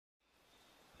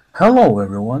Hello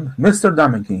everyone, Mr.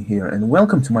 Dantdm here and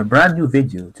welcome to my brand new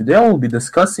video. Today I will be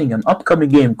discussing an upcoming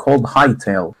game called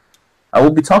Hytale. I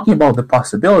will be talking about the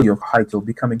possibility of Hytale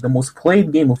becoming the most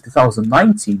played game of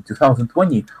 2019,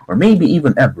 2020, or maybe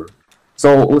even ever.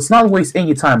 So let's not waste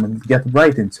any time and get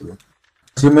right into it.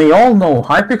 As you may all know,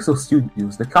 Hypixel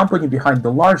Studios, the company behind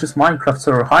the largest Minecraft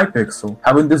server Hypixel,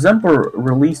 have in December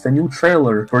released a new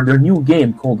trailer for their new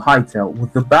game called Hytale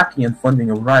with the backing and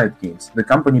funding of Riot Games, the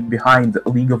company behind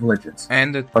League of Legends,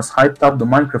 and it has hyped up the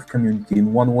Minecraft community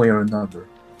in one way or another.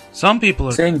 Some people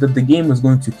are saying that the game is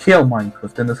going to kill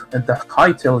Minecraft and that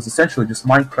Hytale is essentially just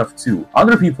Minecraft 2.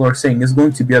 Other people are saying it's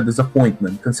going to be a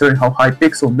disappointment, considering how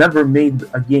Hypixel never made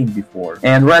a game before,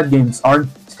 and Riot Games aren't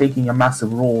taking a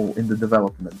massive role in the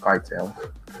development of Hytale.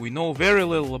 We know very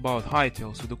little about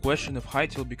Hytale, so the question if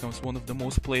Hytale becomes one of the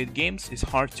most played games is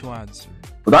hard to answer.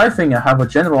 But I think I have a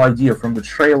general idea from the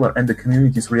trailer and the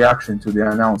community's reaction to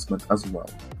the announcement as well.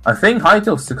 I think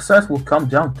Hytale's success will come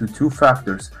down to two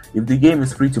factors: if the game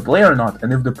is free to play or not,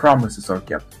 and if the promises are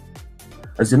kept.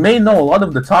 As you may know, a lot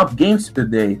of the top games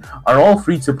today are all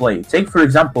free to play. Take for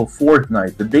example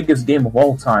Fortnite, the biggest game of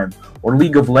all time, or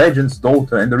League of Legends,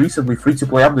 Dota, and the recently free to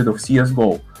play update of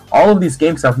CSGO. All of these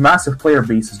games have massive player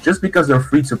bases just because they're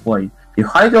free to play. If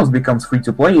Hytale becomes free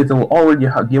to play, it will already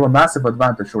give a massive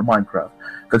advantage over Minecraft,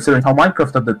 considering how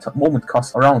Minecraft at the moment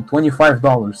costs around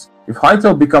 $25. If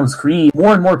Hytale becomes free,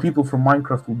 more and more people from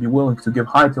Minecraft will be willing to give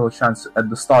Hytale a chance at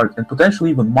the start and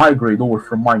potentially even migrate over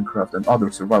from Minecraft and other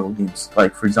survival games,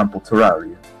 like for example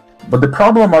Terraria. But the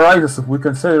problem arises if we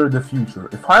consider the future.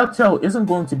 If Hytale isn't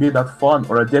going to be that fun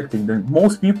or addicting, then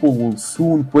most people will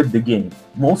soon quit the game.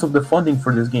 Most of the funding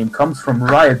for this game comes from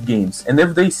Riot Games, and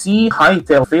if they see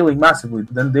Hytale failing massively,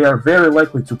 then they are very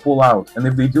likely to pull out. And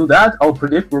if they do that, I'll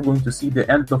predict we're going to see the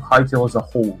end of Hytale as a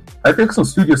whole. Hypixel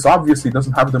Studios obviously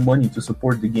doesn't have the money to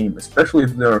support the game, especially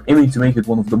if they're aiming to make it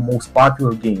one of the most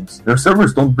popular games. Their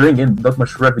servers don't bring in that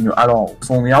much revenue at all.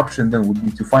 The only option then would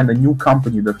be to find a new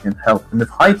company that can help. And if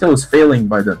Hytale is failing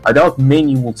by then, I doubt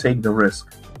many will take the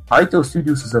risk. Hytale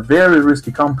Studios is a very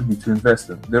risky company to invest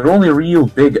in. Their only real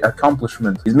big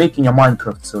accomplishment is making a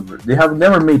Minecraft server. They have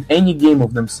never made any game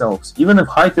of themselves. Even if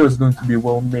Hytale is going to be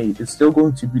well made, it's still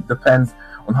going to depend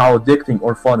on how addicting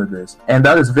or fun it is. And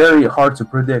that is very hard to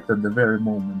predict at the very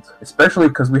moment, especially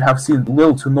because we have seen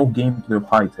little to no gameplay of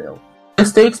Hytale.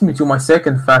 This takes me to my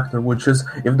second factor, which is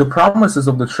if the promises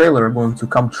of the trailer are going to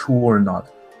come true or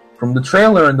not. From the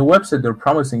trailer and the website, they're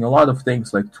promising a lot of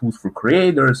things like tools for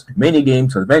creators,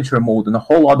 minigames, adventure mode, and a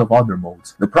whole lot of other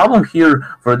modes. The problem here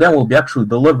for them will be actually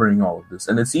delivering all of this,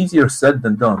 and it's easier said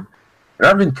than done. There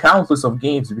have been countless of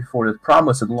games before that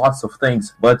promised lots of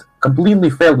things, but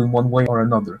completely failed in one way or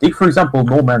another. Take for example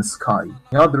No Man's Sky.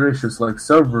 Other issues like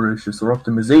server issues or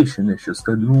optimization issues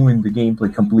could ruin the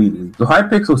gameplay completely. So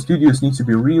Hypixel Studios need to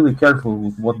be really careful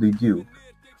with what they do.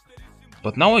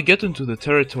 But now I get into the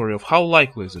territory of how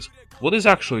likely is this. What is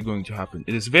actually going to happen?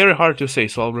 It is very hard to say,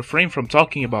 so I'll refrain from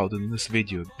talking about it in this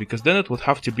video, because then it would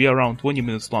have to be around 20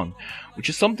 minutes long, which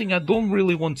is something I don't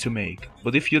really want to make.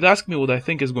 But if you'd ask me what I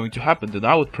think is going to happen, then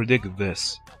I would predict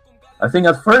this. I think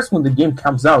at first when the game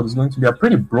comes out, it's going to be a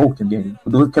pretty broken game.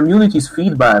 But the community's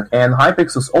feedback and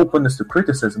Hypixel's openness to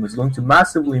criticism is going to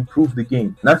massively improve the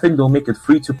game. And I think they'll make it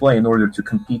free to play in order to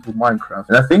compete with Minecraft.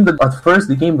 And I think that at first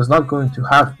the game is not going to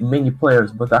have many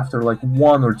players, but after like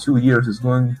 1 or 2 years it's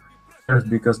going to,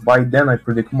 because by then I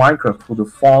predict Minecraft would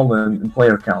have fallen in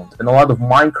player count. And a lot of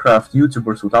Minecraft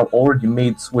YouTubers would have already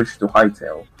made switch to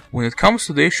Hytale. When it comes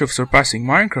to the issue of surpassing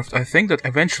Minecraft, I think that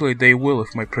eventually they will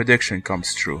if my prediction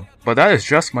comes true. But that is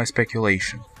just my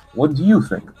speculation. What do you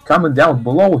think? Comment down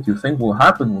below what you think will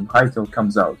happen when Hytale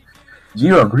comes out. Do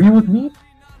you agree with me?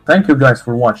 Thank you guys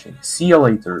for watching. See you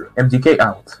later. MDK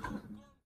out.